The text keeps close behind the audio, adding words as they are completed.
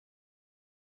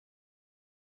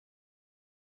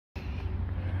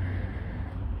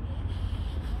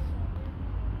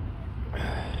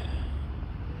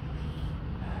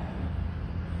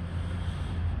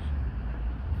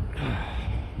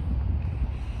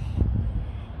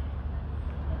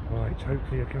Right,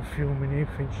 hopefully I can film in here.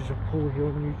 Finches of Paul here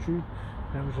on YouTube.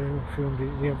 That was I filmed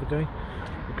it the other day,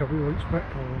 a couple of weeks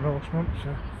back, or last month,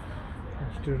 so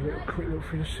let's do a little quick look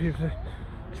for you to see if the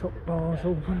top bar's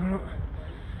open or not.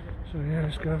 So yeah,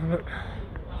 let's go have a look.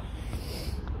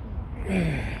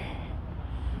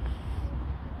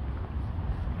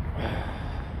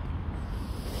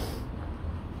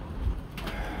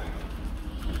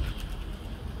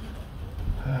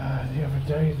 The other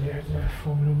day they had their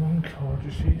Formula 1 car, do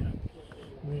you see?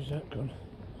 Where's that gone?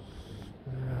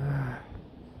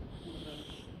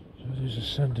 So there's a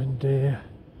Santander.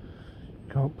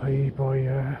 Can't pay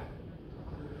by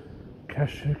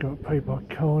cash, you've got to pay by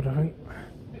card, I think.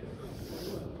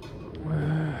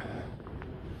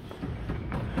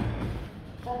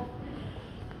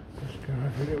 Let's go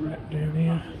have a little lap down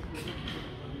here.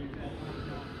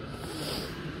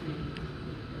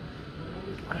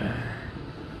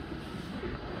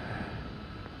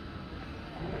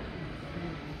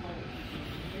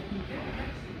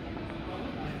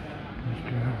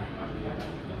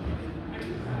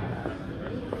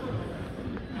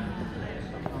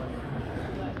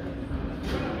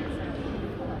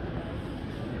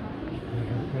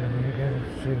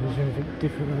 See if there's anything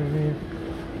different in here.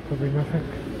 Probably nothing.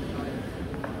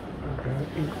 I'll go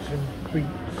eat some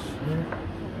beets here.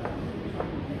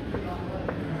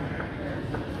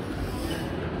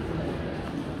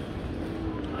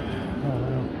 Oh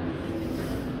well.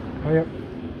 Oh yep.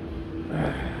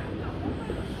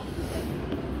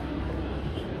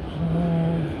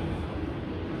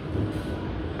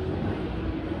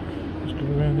 Let's go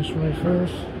around this way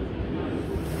first.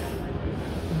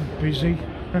 Busy.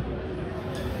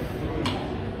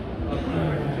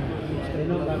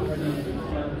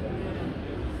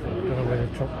 Don't know where the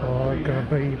top bar is going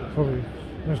to be. Probably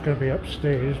it's going to be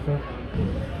upstairs, but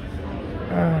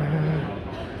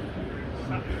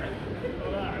not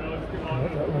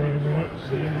that way in a minute.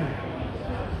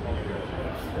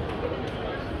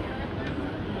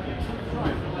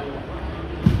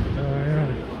 Oh yeah.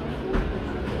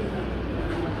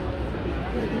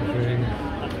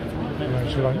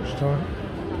 It's lunchtime.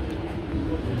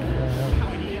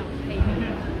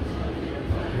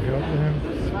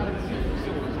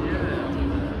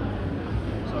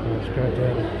 Let's go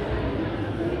down.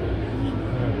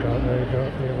 Oh God, there you go,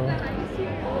 up here.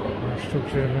 Let's talk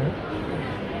to you in a minute.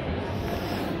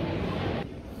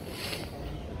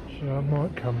 So I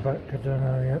might come back, I don't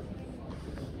know yet.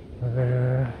 But,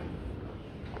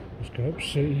 let's go up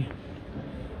City.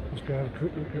 Let's go have a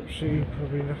quick look up City.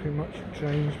 Probably nothing much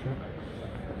changed, but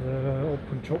the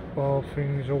open top bar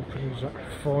things opens at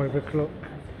 5 o'clock.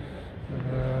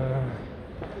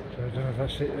 So I don't know if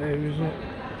that's it there, isn't it?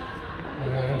 So I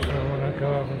want to go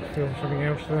up and film something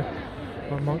else there.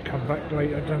 I might come back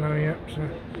later, I don't know yet. So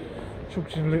talk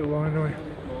to you in a little while anyway.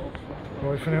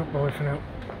 Bye for now, bye for now.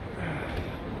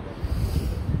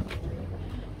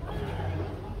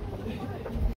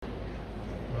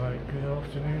 Right, good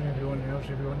afternoon everyone. How's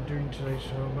everyone doing today?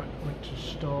 So I went to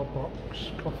Starbucks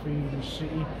Coffee in the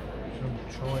city.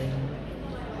 So I'm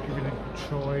giving it a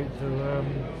try the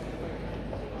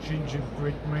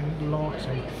gingerbread mint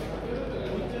latte,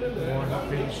 one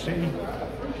up in the city.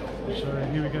 So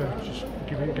here we go, just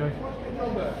give it a go.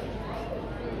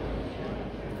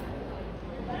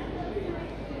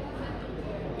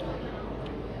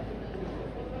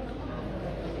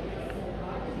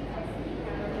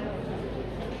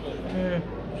 Yeah,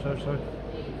 so.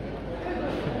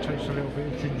 It tastes a little bit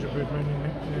of gingerbread mint in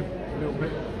it, yeah, a little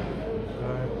bit.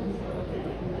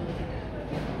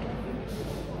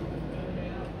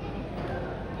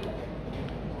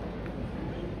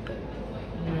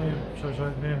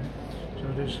 So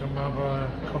there's some other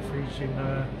coffees in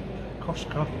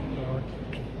Costco. I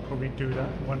could probably do that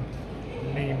one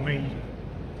near me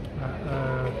at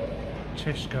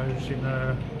Tesco's in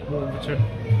Warburton.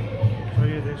 So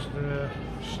yeah, there's the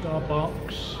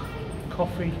Starbucks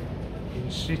coffee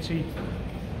in City.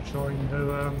 Trying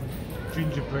the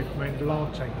gingerbread mint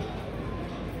latte.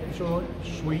 It's alright,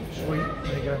 sweet.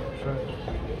 There you go. So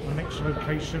the next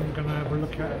location I'm going to have a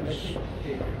look at is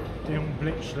down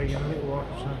Bletchley in a little while.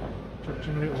 So talk to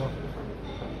you in a little while.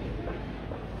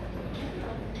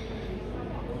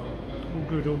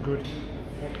 All good.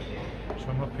 So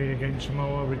I'm up here again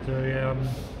tomorrow with the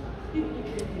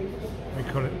we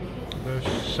call it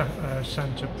the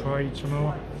Santa Parade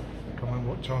tomorrow. I can't remember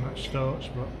what time that starts,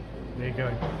 but there you go.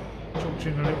 Talk to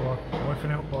you in a little while. Bye for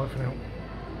now.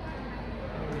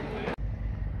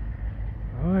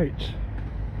 Right,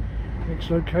 next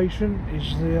location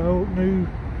is the old new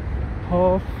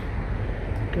path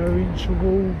going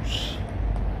towards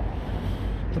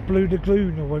the Blue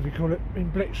Lagoon, or whatever you call it, in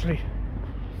Bletchley.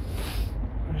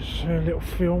 There's a little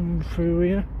film through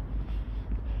here.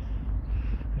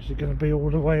 Is it going to be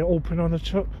all the way open on the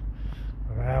top?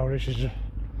 Wow, this is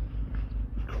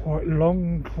quite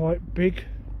long, quite big.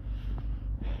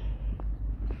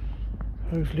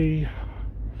 Hopefully,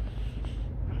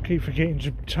 I keep forgetting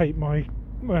to take my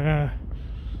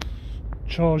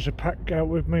charger pack out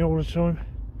with me all the time.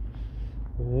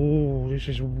 Oh, this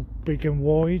is big and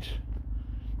wide.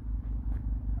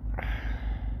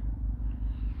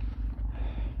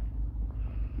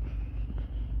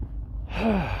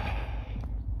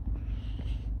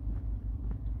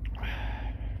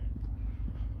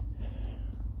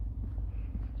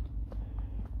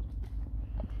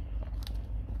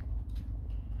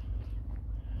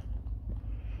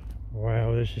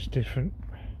 Wow, this is different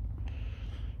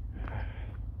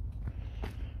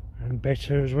and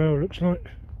better as well, looks like.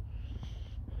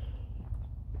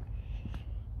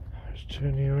 It's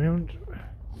turning around.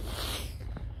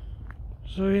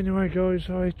 So anyway guys,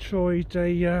 I tried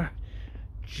a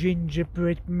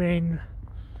gingerbread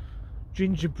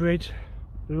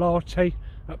latte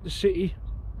up the city,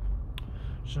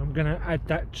 so I'm going to add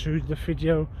that to the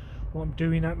video what I'm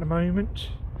doing at the moment.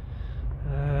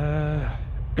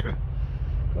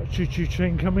 Got a choo-choo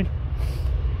train coming,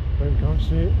 but we can't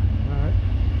see it. Alright,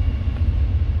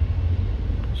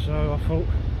 so I thought,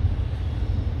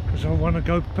 because I want to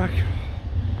go back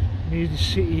near the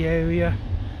city area,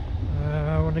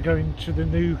 I want to go into the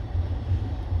new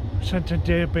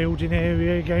Santander building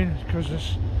area again, because the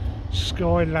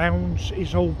Sky Lounge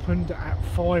is opened at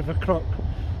 5 o'clock.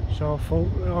 So I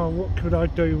thought, oh, what could I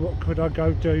do, what could I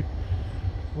go do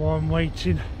while I'm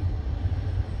waiting?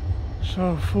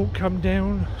 So I thought come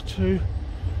down to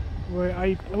where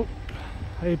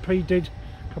AP did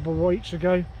a couple of weeks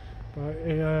ago, but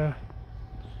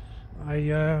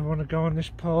I want to go on this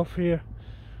path here.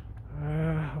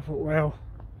 I thought, well,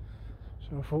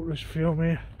 so I thought let's film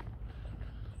here.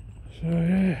 So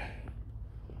yeah,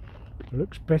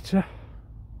 looks better,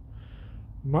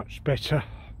 much better,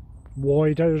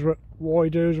 wider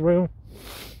as well.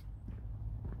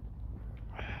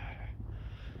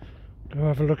 Go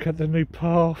have a look at the new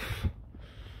path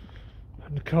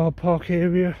and the car park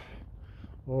area.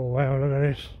 Oh wow, look at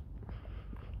this.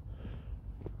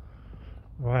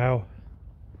 Wow.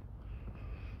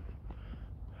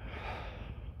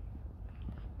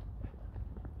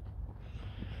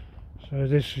 So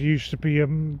this used to be a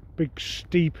big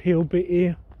steep hill bit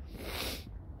here.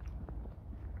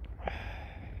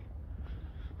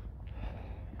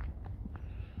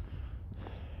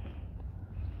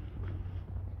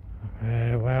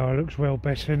 Wow, it looks well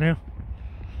better now.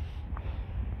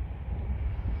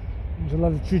 There's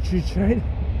another choo-choo train.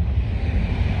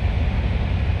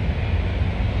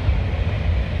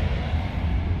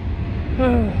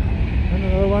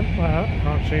 Another one. Well, I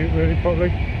can't see it really properly.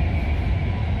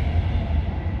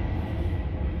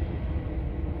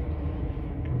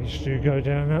 Can you still go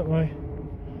down that way?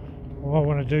 What I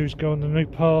want to do is go on the new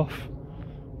path,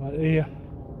 like here.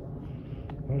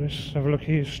 Well, let's have a look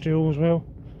here still as well.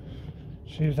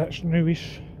 See if that's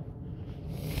newish.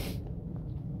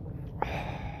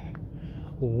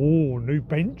 Oh, new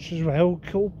bench as well.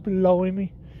 Cool,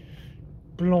 blimey.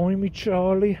 Blimey,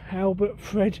 Charlie, Albert,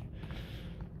 Fred,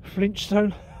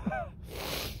 Flintstone.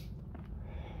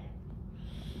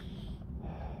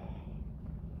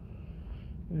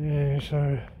 Yeah,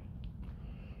 so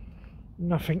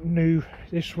nothing new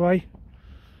this way.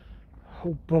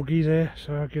 All boggy there,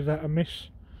 so I'll give that a miss.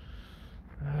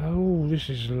 Oh, this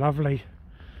is lovely,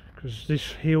 because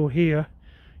this hill here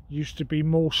used to be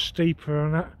more steeper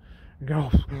on that. And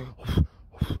go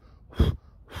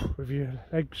with your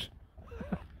legs.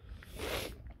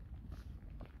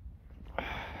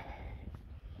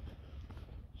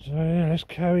 So yeah, let's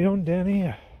carry on down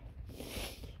here.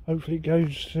 Hopefully it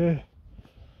goes to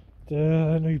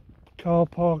the new car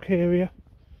park area.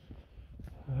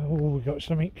 Oh, we got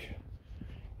something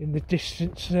in the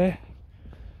distance there,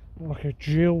 like a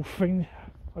drill thing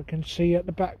I can see at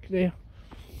the back there.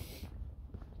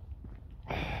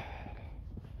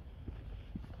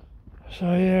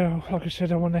 So yeah, like I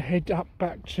said, I want to head up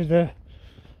back to the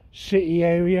city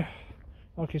area.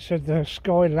 Like I said, the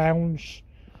Sky Lounge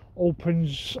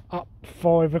opens up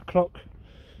 5 o'clock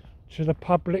to the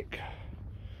public,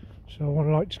 so I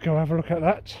would like to go have a look at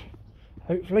that,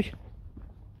 hopefully.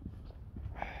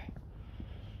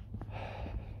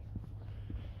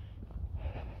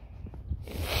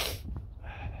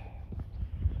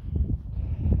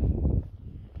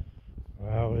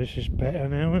 Wow, this is better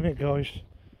now, isn't it, guys?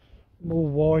 More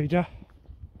wider.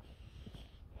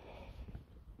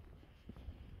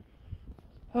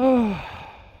 Oh.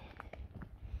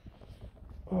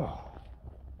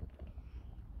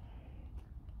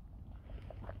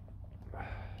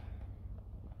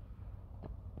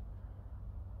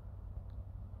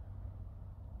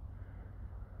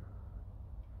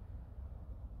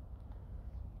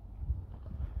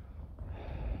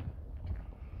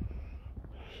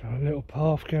 So a little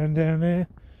path going down there.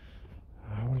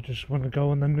 I just want to go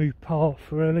on the new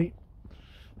path really.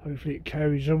 Hopefully it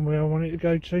carries on where I want it to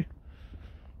go to.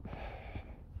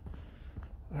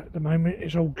 At the moment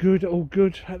it's all good at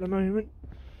the moment.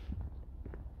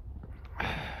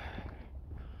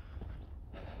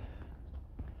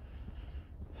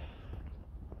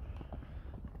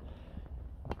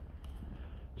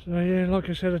 So yeah, like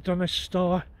I said, I've done a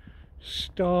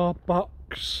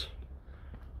Starbucks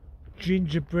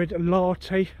gingerbread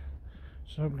latte.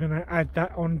 So I'm going to add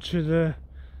that onto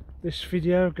this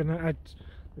video. I'm going to add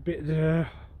a bit of the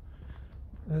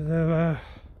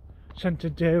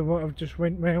Santander what I've just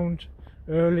went round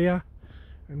earlier,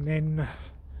 and then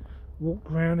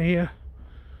walk around here.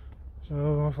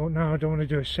 So I thought, no, I don't want to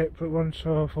do a separate one.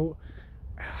 So I thought,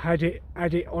 add it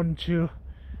onto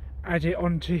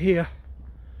here.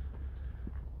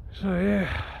 So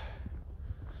yeah.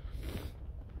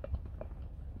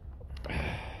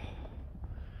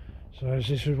 So this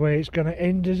is where it's going to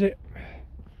end, is it?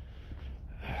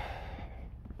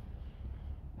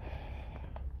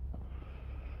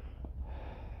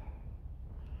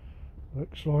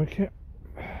 Looks like it.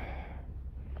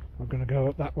 I'm going to go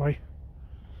up that way.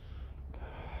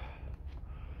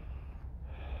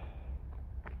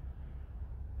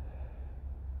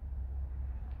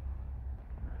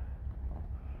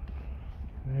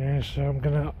 Yeah, so I'm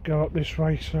going to go up this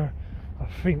way. So I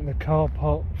think the car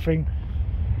park thing.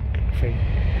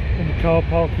 And the car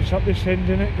park is up this end,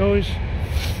 isn't it, guys?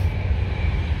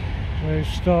 So it's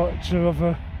starting to have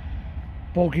a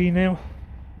boggy now.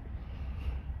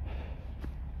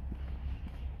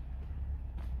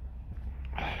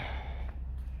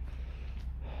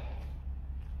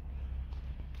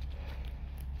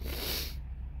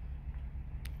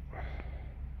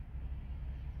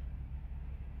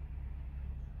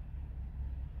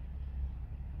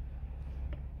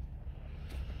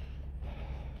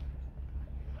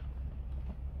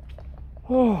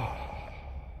 Oh.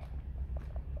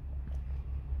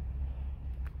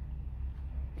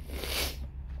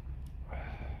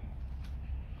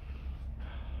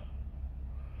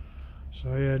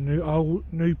 So yeah,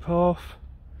 new path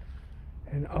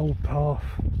and old path.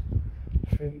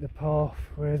 I think the path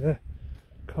where the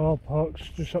car park's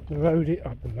just up the road,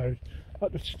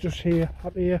 just here,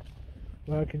 up here,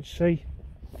 where I can see.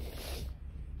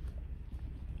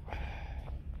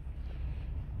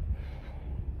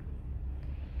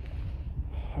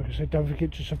 Like I said, don't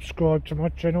forget to subscribe to my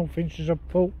channel, Finches of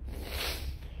Paul.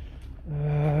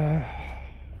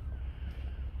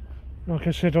 Like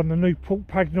I said on the new Port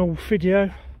Pagnell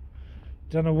video,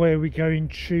 don't know where we're going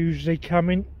Tuesday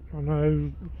coming. I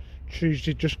know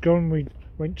Tuesday just gone, we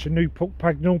went to New Port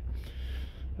Pagnell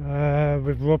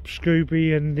with Rob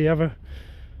Scooby and the other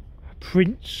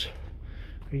Prince.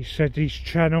 He said his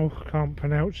channel, can't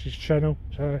pronounce his channel,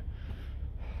 so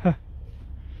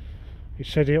he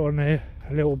said it on there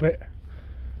a little bit.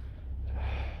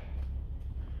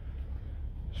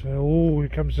 So oh,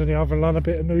 it comes to the other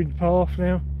bit of new path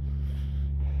now.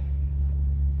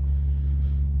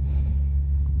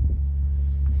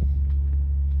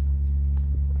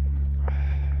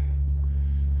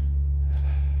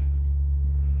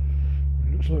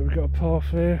 Looks like we've got a path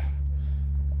there.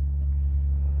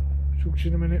 Talk to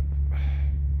you in a minute.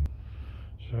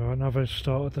 So another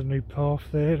start of the new path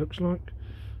there, looks like.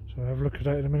 So I'll have a look at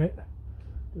that in a minute.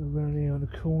 Go around here on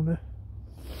the corner.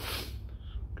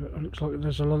 It looks like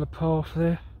there's a lot of path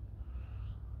there.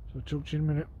 So I'll talk to you in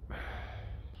a minute.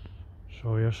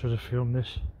 Sorry, I should have filmed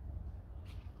this.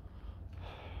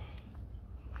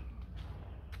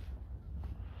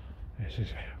 This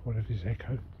is one of his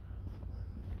echo.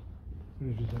 What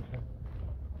is his echo?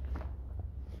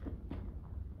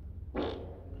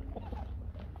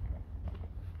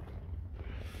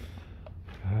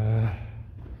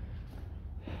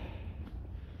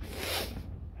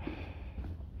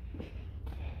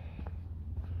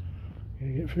 Can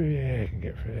you get through? Yeah, I can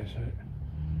get through this.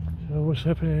 So what's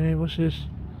happening here? What's this?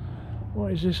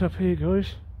 What is this up here,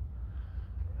 guys?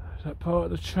 Is that part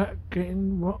of the track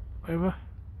getting whatever?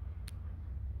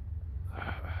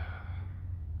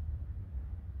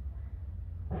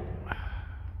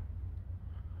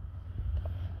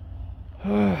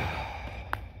 So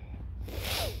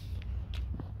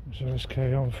let's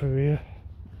carry on through here.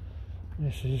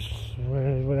 This is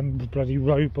where them bloody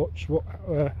robots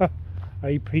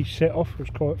AP set off.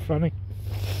 Was quite funny.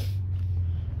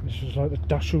 This was like the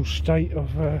Dushel state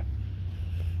of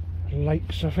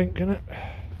lakes, I think, isn't it?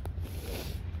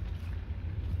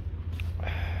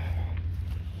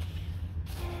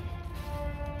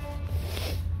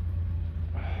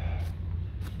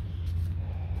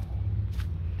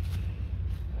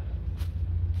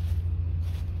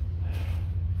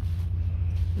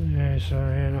 Yeah, so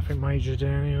yeah, nothing major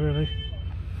down here really.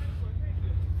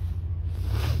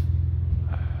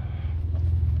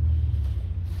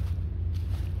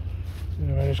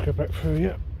 Anyway, let's go back through,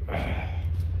 yeah.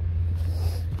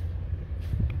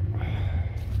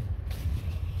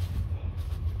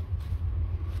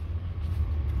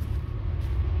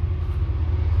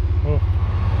 Oh.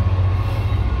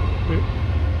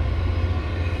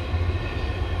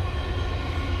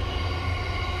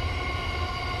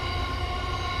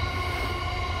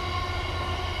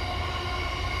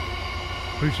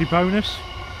 Brucey bonus.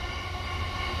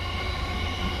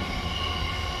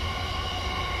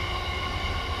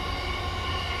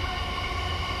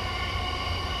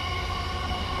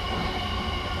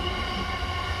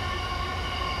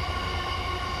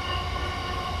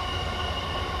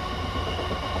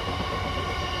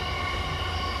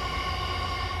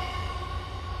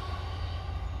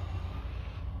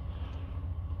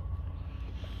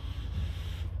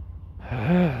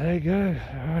 There you go.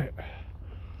 Alright.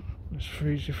 Let's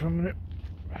freeze you for a minute.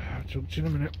 I'll talk to you in a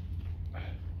minute.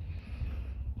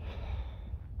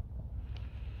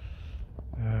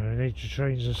 I need to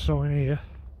change the sign here.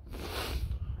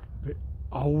 A bit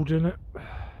old, isn't it?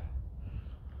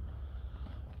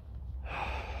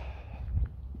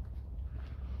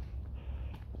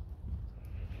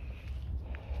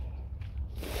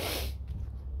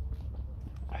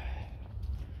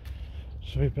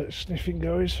 So a bit of sniffing,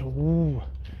 guys. Ooh,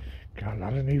 got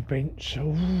another new bench.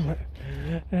 Ooh,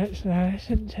 that's nice,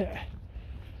 isn't it?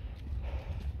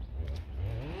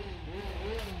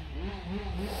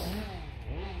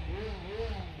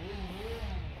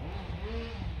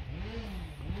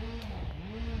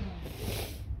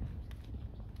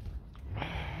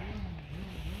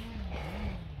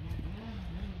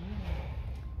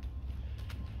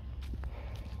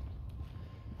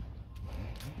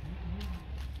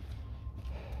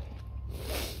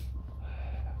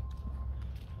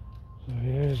 So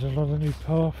yeah, there's another new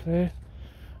path there.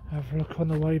 Have a look on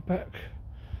the way back.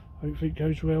 Hopefully it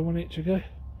goes where I want it to go.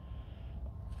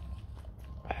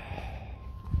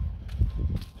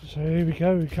 So here we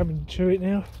go, we're coming to it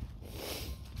now.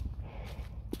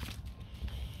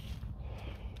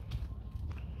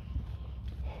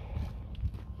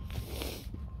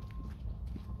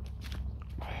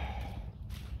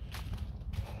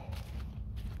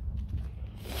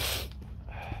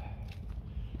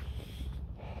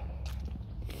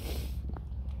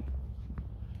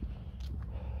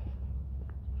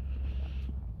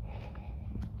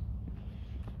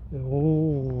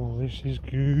 Oh, this is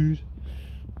good.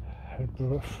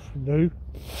 No, I'm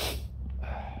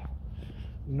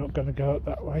not going to go up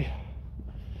that way.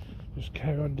 Just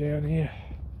carry on down here.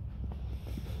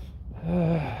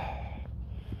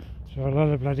 So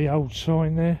another bloody old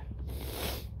sign there.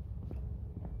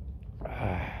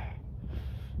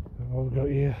 And what we've got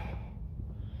here.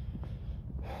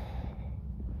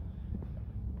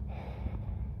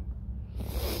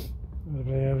 What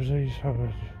the hell is these?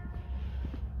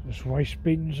 Just waste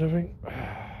bins, I think.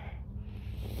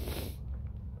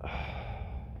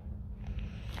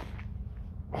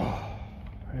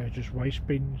 Yeah, just waste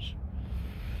bins.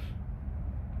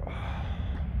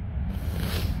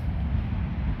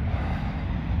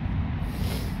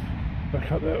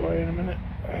 Back up that way in a minute.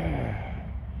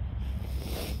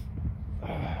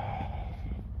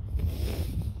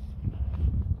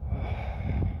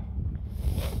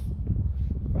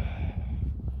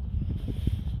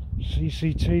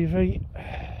 CCTV.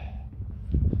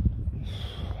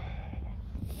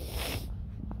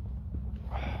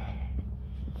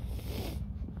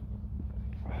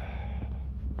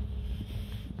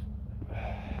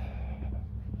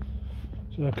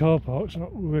 So the car park's not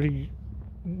really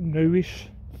newish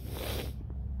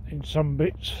in some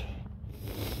bits.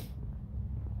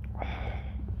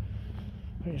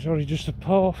 It's only just a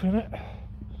path in it.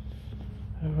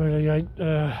 It really ain't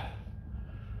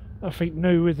nothing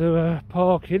new with the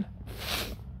parking.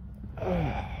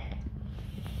 Let's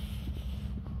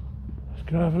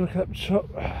go have a look up top.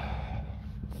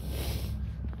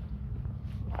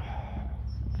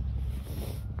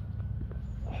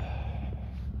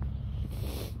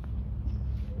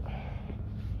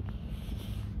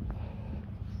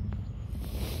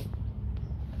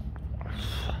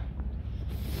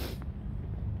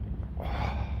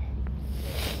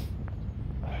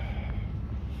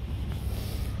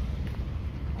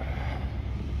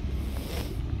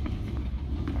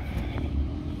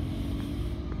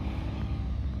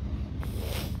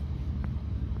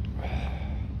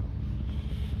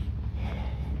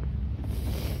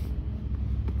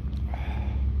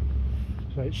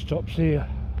 So it stops here.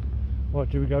 What,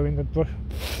 do we go in the bush?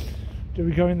 Do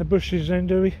we go in the bushes then,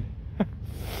 do we?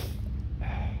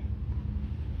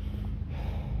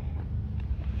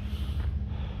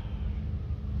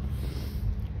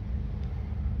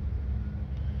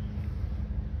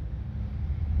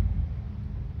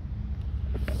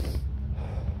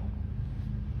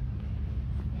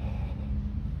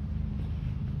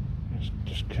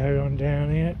 carry on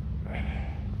down here.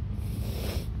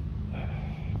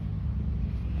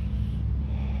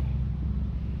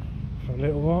 For a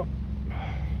little while.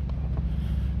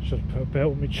 Should have put a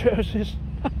belt on my trousers.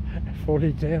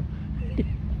 Falling down.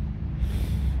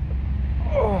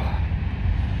 Oh.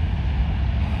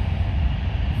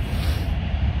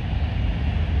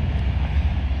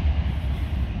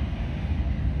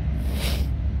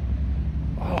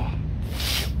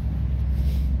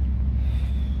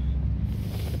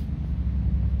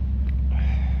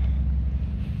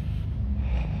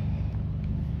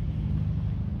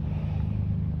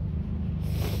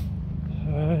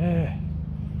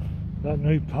 That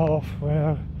new path where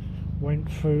I went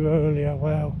through earlier,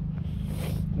 well,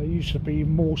 it used to be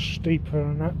more steeper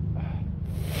than that.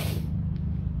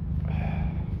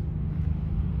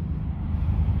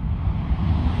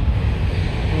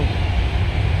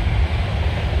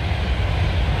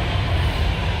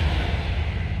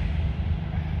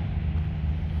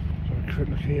 So a quick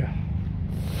look here.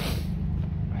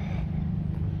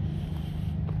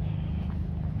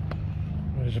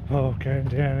 There's a path going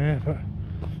down here, but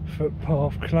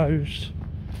footpath closed.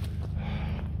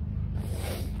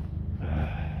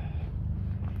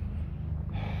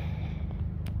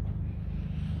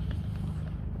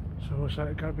 So what's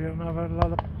that, going to be another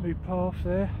new path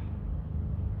there?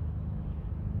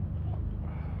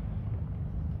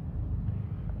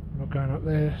 I'm not going up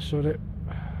there, sort it.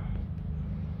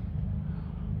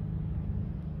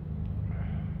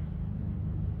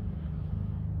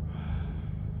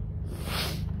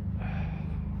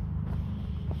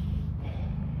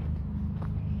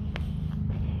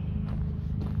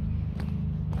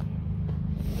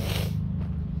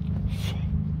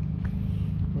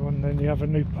 And then you have a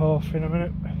new path in a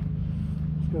minute.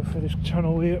 Let's go through this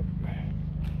tunnel here.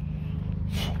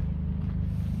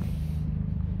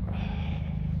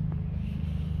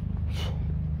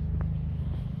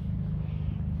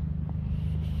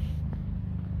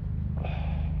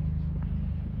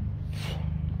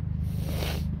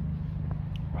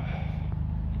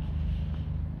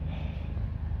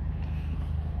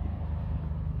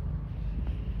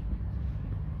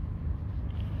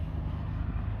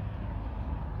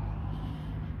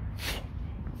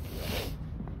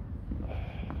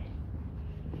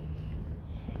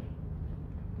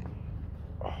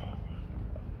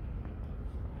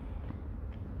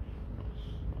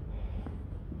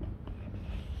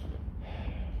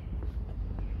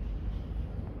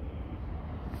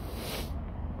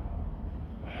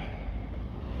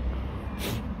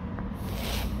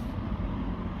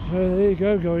 So there you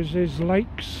go guys, there's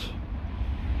lakes.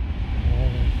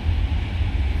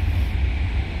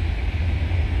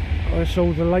 That's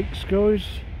all the lakes guys.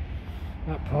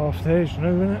 That path there's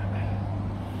new, isn't it?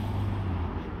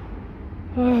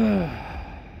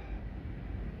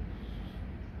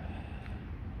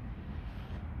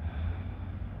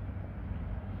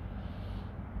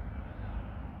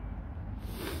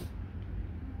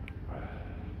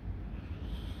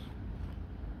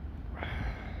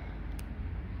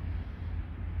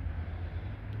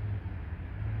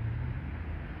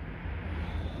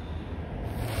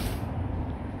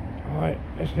 Right,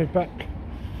 let's head back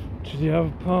to the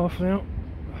other path now.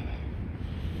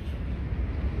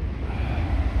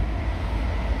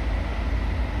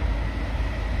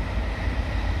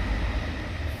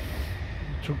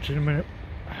 Talk to you in a minute.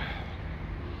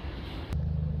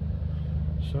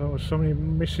 So, was somebody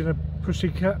missing a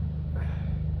pussycat?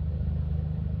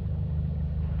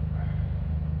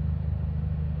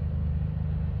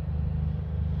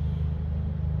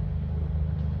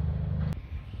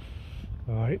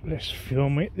 Right, let's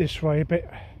film it this way a bit.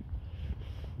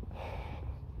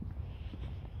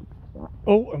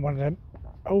 Oh, and one of them.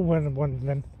 Oh, and one of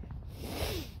them.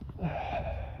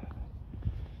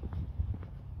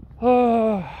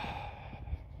 Oh.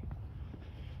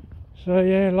 So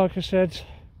yeah, like I said,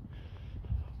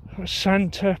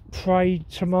 Santa Parade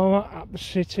tomorrow at the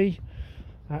city.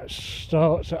 That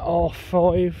starts at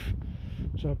 5:30,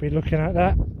 so I'll be looking at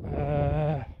that.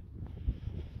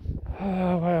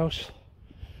 What else?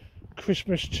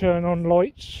 Christmas turn on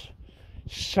lights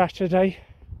Saturday.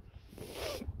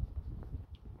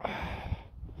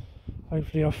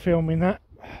 Hopefully I'm filming that.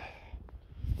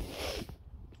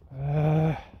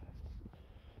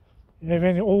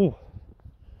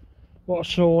 What I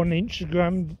saw on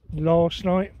Instagram last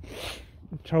night,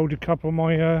 I told a couple of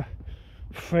my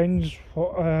friends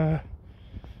what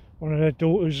one of their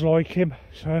daughters like him,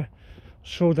 so I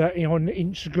saw that on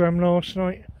Instagram last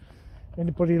night.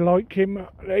 Anybody like him,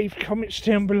 leave comments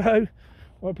down below.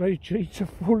 My bloody cheeks are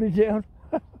falling down.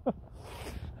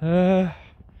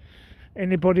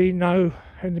 Anybody know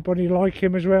anybody like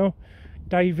him as well,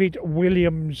 David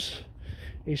Williams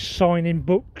is signing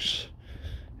books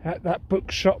at that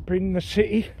bookshop in the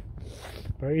city,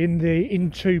 but in the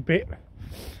Into bit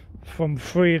from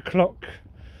 3 o'clock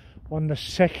on the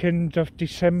 2nd of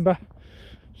December.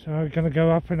 So we're going to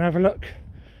go up and have a look.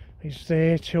 He's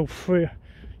there till 3.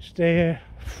 It's there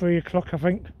 3 o'clock, I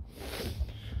think.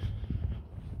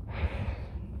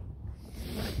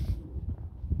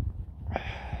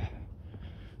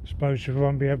 Suppose we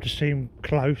won't be able to see him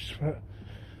close, but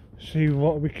see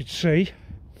what we could see.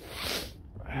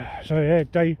 So yeah,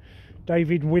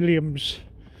 David Williams,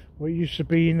 what used to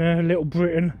be in Little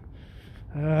Britain,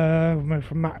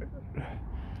 from Matt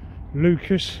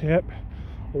Lucas. Yep,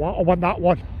 I want that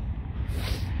one.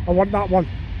 I want that one.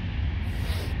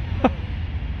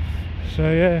 So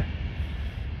yeah,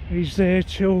 he's there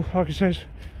till, like I said,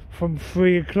 from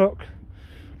 3 o'clock.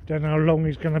 Don't know how long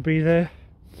he's going to be there.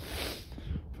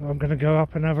 I'm going to go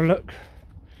up and have a look.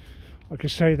 Like I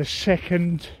say, the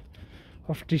 2nd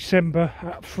of December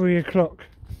at 3 o'clock.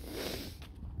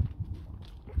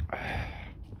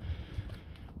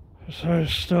 So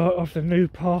start off the new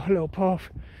path, little path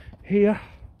here.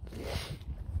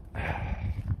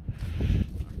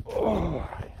 Oh.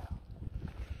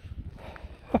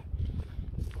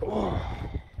 Oh.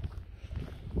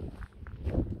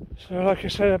 So like I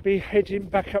said, I'll be heading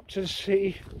back up to the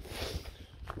city.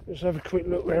 Just have a quick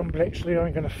look round Bletchley. I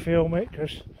ain't going to film it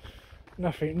because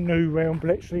nothing new round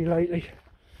Bletchley lately.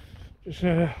 Just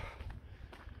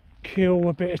kill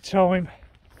a bit of time.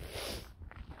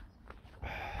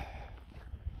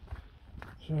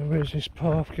 So where's this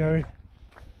path going?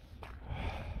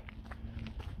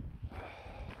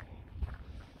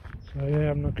 So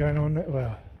yeah, I'm not going on it.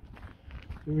 Well,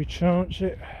 do we chance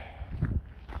it?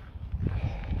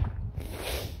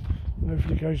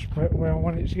 Hopefully it goes where I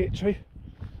want it to get to.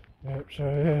 Yep,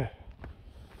 so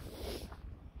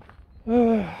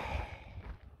yeah.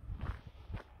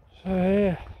 So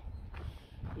yeah,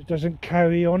 it doesn't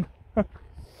carry on.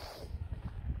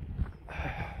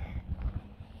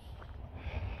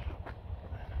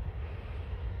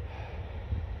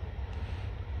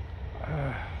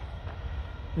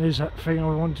 There's that thing I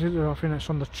wanted. I think that's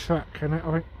on the track, isn't it?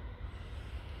 I think.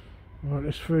 Right,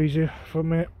 let's freeze here for a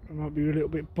minute. It might be a little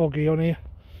bit boggy on here,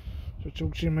 so I'll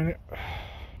talk to you in a minute. So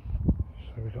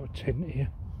we've got a tent here.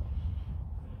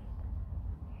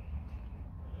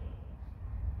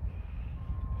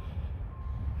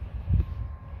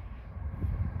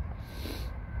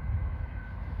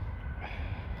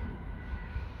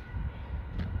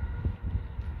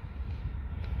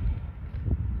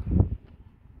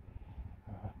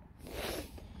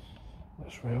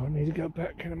 That's where I need to go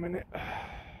back in a minute.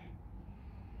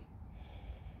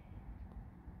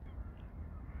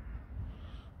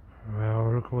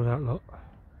 Well, look at all that lot.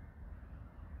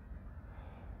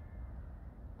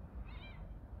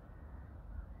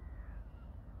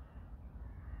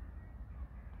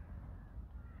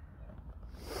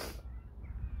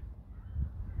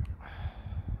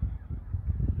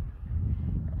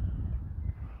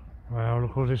 Wow,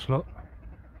 look at all this lot.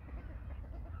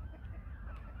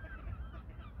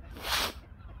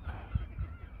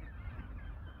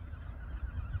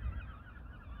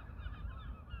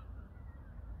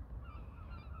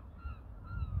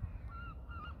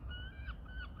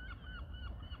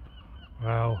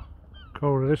 Wow, look at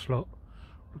all of this lot.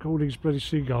 Look at all these bloody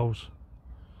seagulls.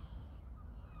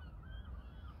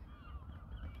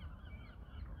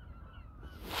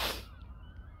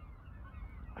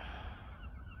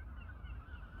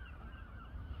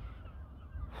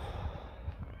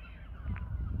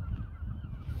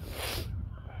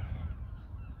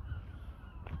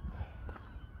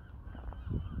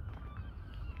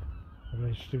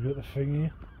 They still got the thing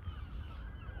here.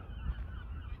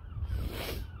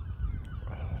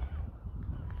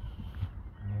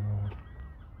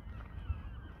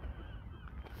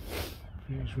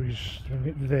 We're just doing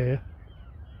it there.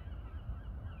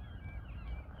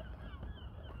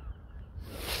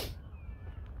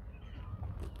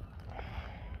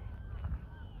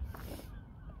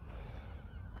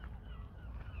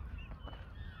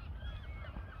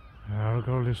 Now look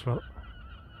at all this lot.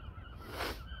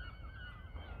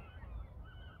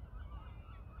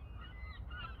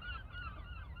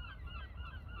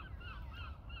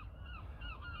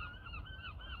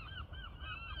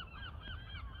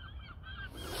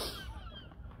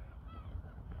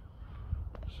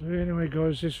 So anyway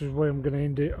guys, this is where I'm going to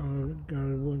end it. I'm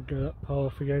going to go that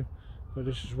path again, but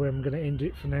this is where I'm going to end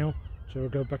it for now. So I'll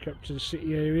go back up to the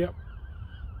city area.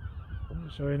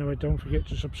 So anyway, don't forget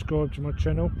to subscribe to my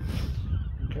channel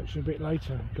and catch you a bit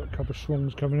later. Got a couple of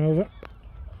swans coming over.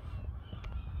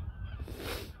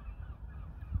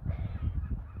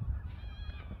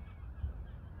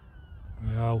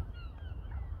 Oh.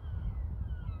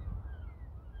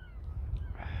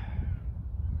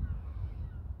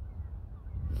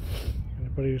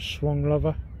 Anybody who's a swan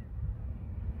lover?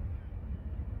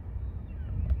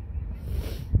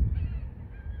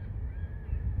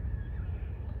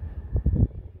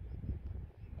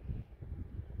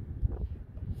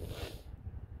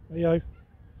 Yo,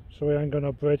 sorry I ain't got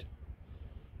no bread.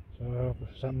 So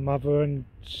is that mother and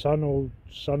son, or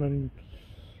son and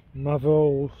mother,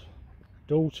 or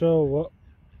daughter, or what?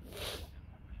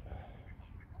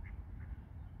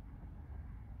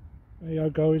 There you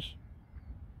go, guys.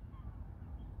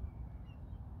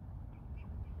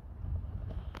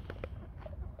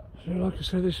 So like I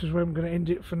said, this is where I'm going to end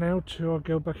it for now till I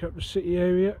go back up the city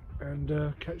area,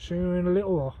 and catch you in a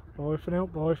little while. Bye for now,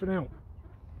 bye for now.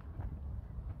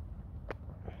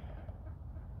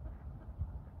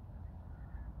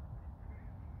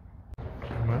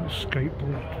 I'm at the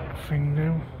skateboard thing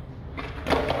now.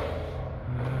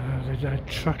 They had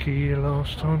Trucky here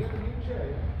last time.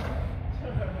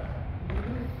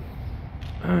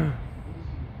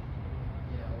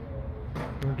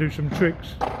 Gonna do some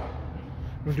tricks.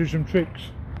 Gonna do some tricks.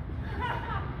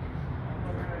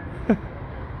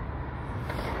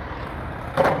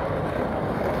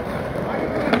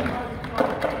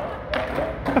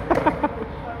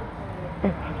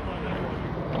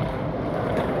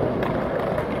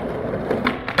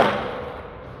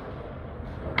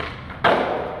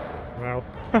 Wow.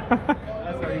 That's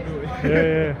how you do it.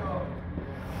 Yeah.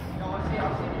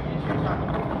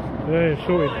 Yeah,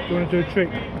 sorted. Do you want to do a trick?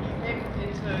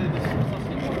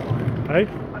 Hey?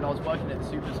 And I was working at the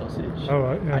Super Sausage.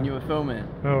 Alright, yeah. And you were filming.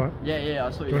 Alright. Yeah, I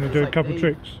saw you. Do you want to do a couple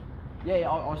tricks? Yeah,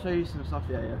 I'll show you some stuff,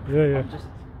 yeah. Yeah. I'm just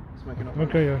smoking up.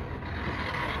 Okay, yeah.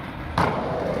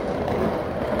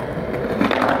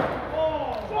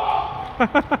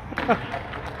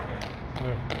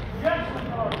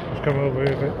 Let's come over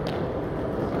here a bit.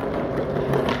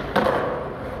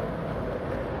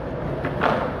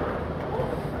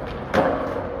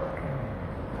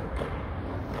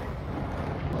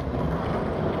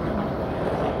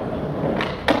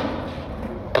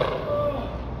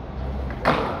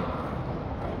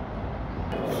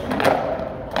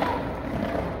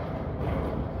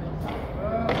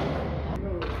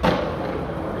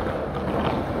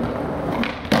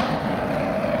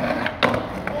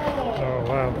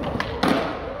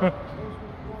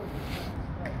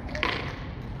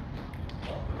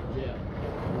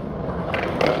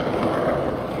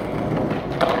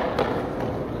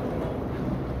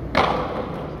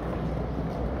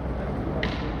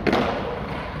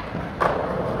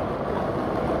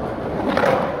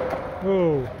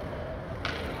 Oh.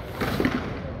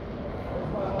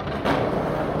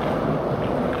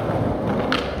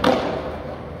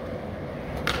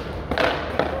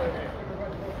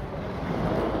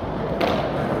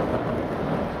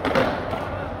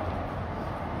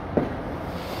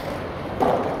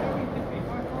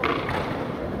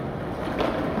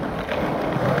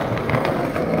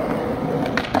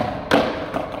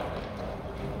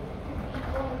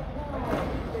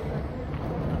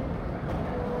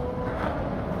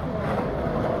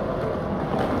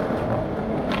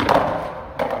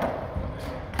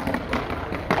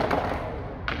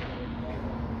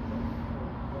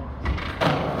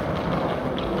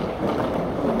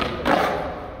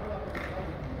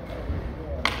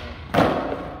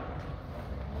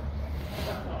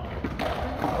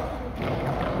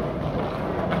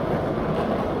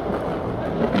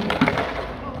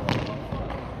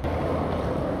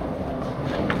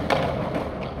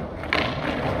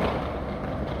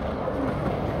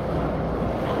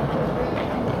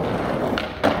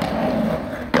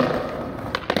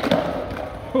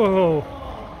 Whoa.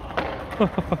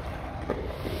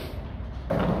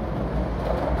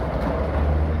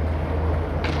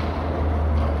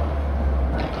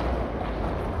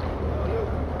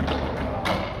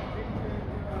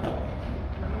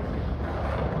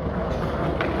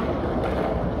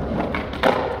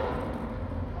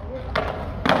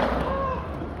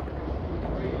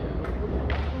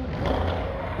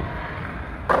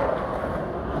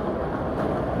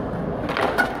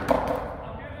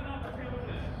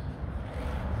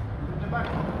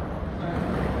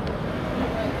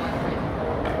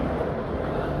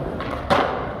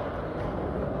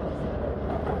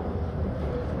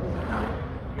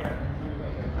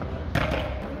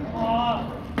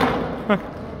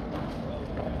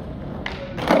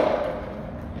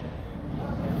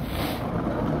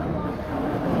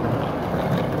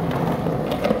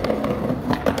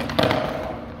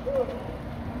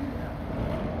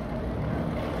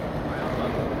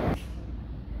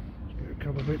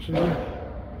 Bits in there.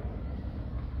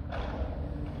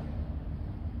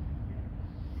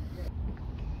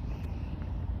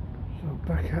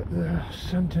 back at the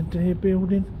Santander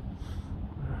building.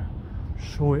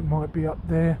 Saw it might be up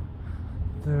there.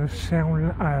 The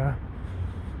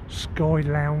Sky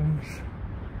Lounge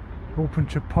open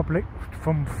to public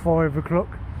from 5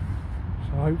 o'clock.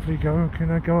 So hopefully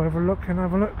can I go have a look and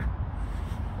have a look.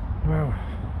 Well,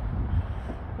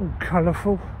 all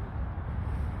colourful.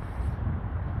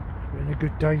 It's been a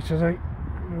good day today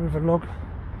with a log.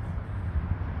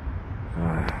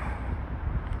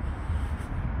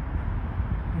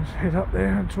 Let's head up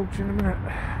there and talk to you in a minute.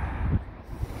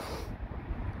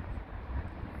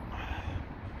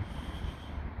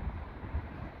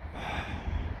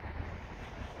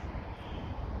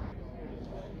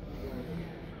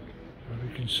 You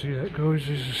can see that, guys,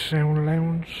 there's a sound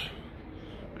lounge.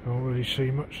 Can't really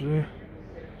see much there.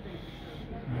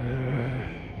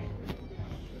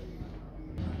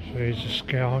 So here's the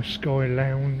Sky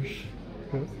Lounge,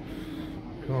 but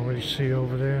can't really see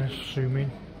over there, zoom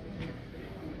in.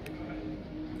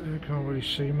 Can't really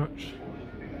see much.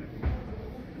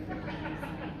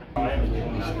 So there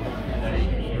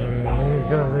you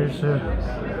go, there's the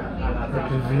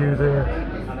view there.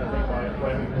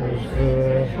 There's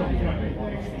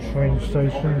the train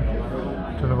station.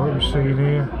 Don't know what we're seeing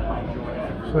here.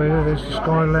 So yeah, there's the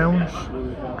Sky Lounge.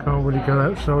 Can't really go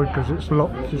outside because it's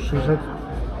locked, as she said.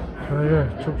 So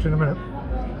yeah, talk to you in a minute.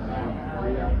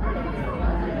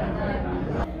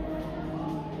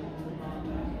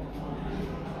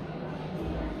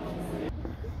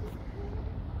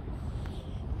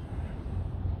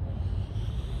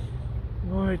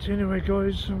 Right, anyway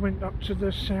guys, I went up to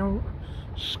the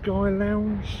Sky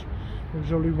Lounge. There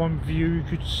was only one view you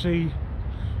could see.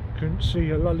 Couldn't see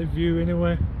a lot of view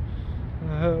anywhere.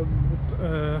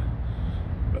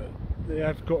 They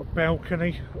have got a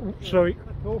balcony. Oh, sorry.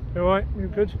 Oh, alright, you're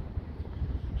good.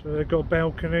 So they've got a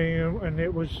balcony and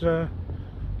it was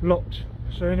locked.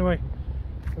 So anyway,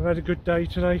 I've had a good day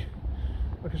today.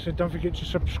 Like I said, don't forget to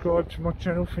subscribe to my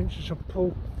channel, Finches and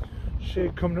Paul.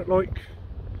 Share, comment, like,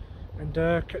 and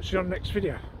catch you on the next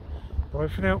video. Bye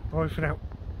for now. Bye for now.